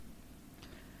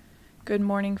Good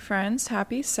morning, friends.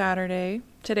 Happy Saturday.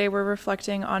 Today we're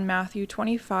reflecting on Matthew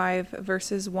 25,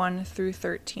 verses 1 through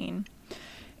 13.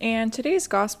 And today's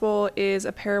gospel is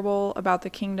a parable about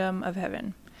the kingdom of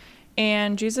heaven.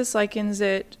 And Jesus likens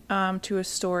it to a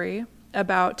story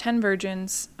about 10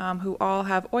 virgins who all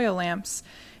have oil lamps,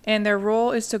 and their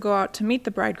role is to go out to meet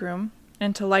the bridegroom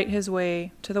and to light his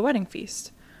way to the wedding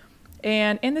feast.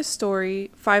 And in this story,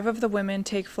 5 of the women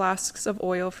take flasks of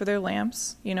oil for their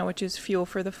lamps, which is fuel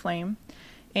for the flame,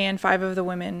 and 5 of the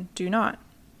women do not.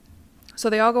 So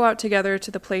they all go out together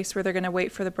to the place where they're going to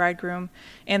wait for the bridegroom,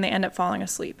 and they end up falling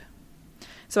asleep.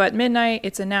 So at midnight,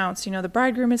 it's announced, the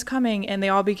bridegroom is coming, and they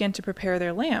all begin to prepare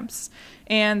their lamps.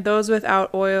 And those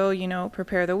without oil,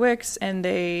 prepare the wicks, and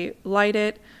they light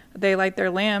it. They light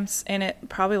their lamps, and it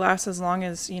probably lasts as long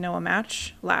as, a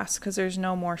match lasts, because there's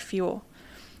no more fuel.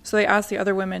 So they ask the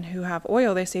other women who have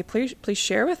oil, they say, please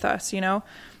share with us,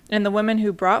 And the women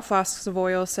who brought flasks of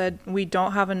oil said, we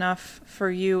don't have enough for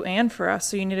you and for us,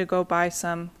 so you need to go buy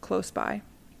some close by.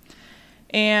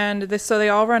 So they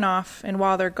all run off, and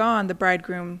while they're gone, the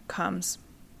bridegroom comes.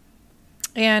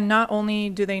 And not only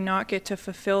do they not get to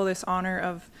fulfill this honor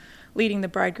of leading the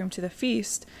bridegroom to the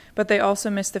feast, but they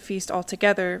also miss the feast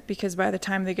altogether, because by the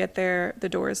time they get there, the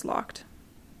door is locked.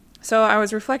 So I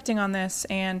was reflecting on this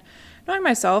and knowing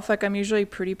myself, I'm usually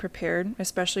pretty prepared,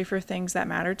 especially for things that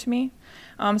matter to me.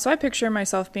 So I picture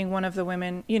myself being one of the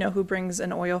women, who brings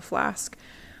an oil flask,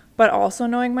 but also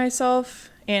knowing myself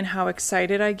and how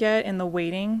excited I get in the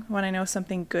waiting when I know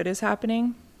something good is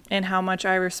happening and how much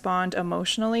I respond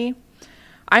emotionally.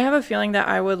 I have a feeling that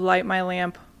I would light my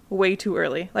lamp way too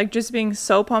early, just being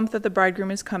so pumped that the bridegroom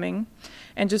is coming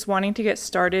and just wanting to get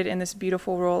started in this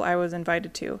beautiful role I was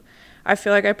invited to. I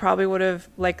feel like I probably would have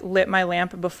lit my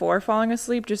lamp before falling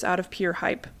asleep just out of pure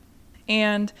hype.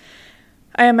 And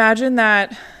I imagine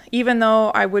that even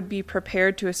though I would be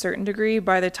prepared to a certain degree,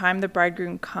 by the time the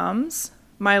bridegroom comes,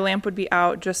 my lamp would be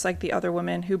out just like the other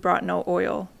women who brought no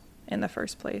oil in the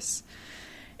first place.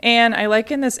 And I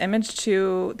liken this image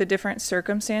to the different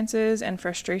circumstances and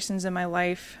frustrations in my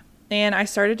life. And I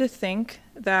started to think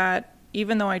that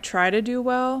even though I try to do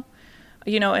well,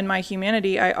 in my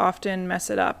humanity, I often mess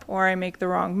it up or I make the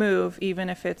wrong move, even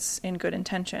if it's in good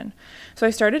intention. So I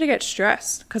started to get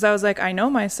stressed because I was like, I know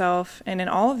myself, and in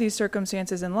all of these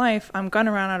circumstances in life, I'm going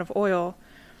to run out of oil.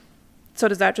 So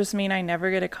does that just mean I never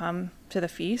get to come to the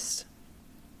feast?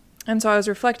 And so I was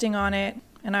reflecting on it,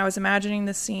 and I was imagining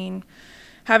the scene,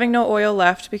 having no oil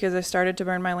left because I started to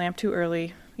burn my lamp too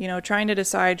early, trying to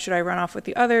decide, should I run off with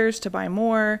the others to buy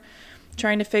more?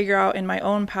 Trying to figure out in my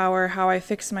own power how I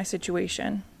fix my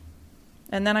situation.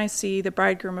 And then I see the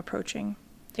bridegroom approaching.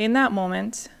 In that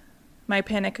moment, my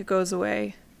panic goes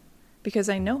away because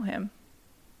I know him.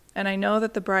 And I know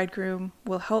that the bridegroom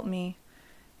will help me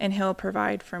and he'll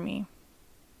provide for me.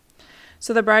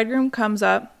 So the bridegroom comes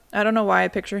up. I don't know why I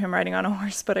picture him riding on a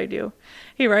horse, but I do.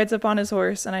 He rides up on his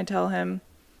horse and I tell him,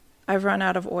 I've run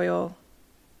out of oil.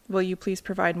 Will you please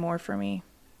provide more for me?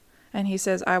 And he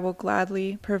says, I will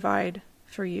gladly provide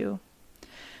for you.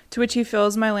 To which he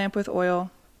fills my lamp with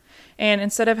oil. And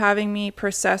instead of having me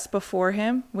process before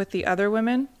him with the other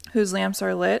women whose lamps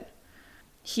are lit,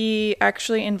 he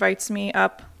actually invites me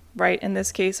up, right in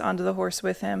this case, onto the horse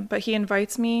with him. But he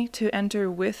invites me to enter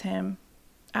with him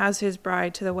as his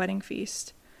bride to the wedding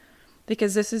feast.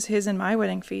 Because this is his and my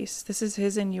wedding feast. This is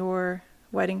his and your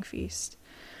wedding feast.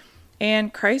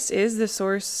 And Christ is the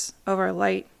source of our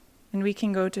light. And we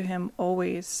can go to him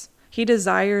always. He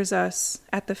desires us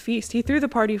at the feast. He threw the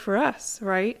party for us,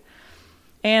 right?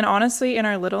 And honestly, in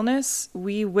our littleness,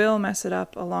 we will mess it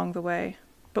up along the way.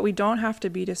 But we don't have to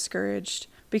be discouraged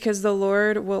because the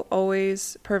Lord will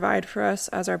always provide for us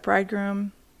as our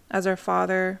bridegroom, as our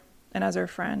father, and as our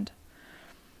friend.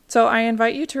 So I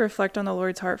invite you to reflect on the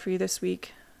Lord's heart for you this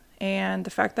week and the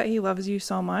fact that he loves you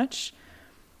so much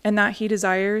and that he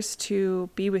desires to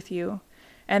be with you.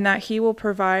 And that he will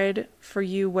provide for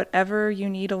you whatever you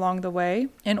need along the way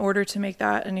in order to make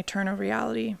that an eternal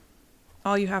reality.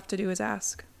 All you have to do is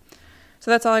ask.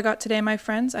 So that's all I got today, my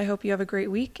friends. I hope you have a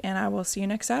great week, and I will see you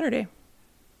next Saturday.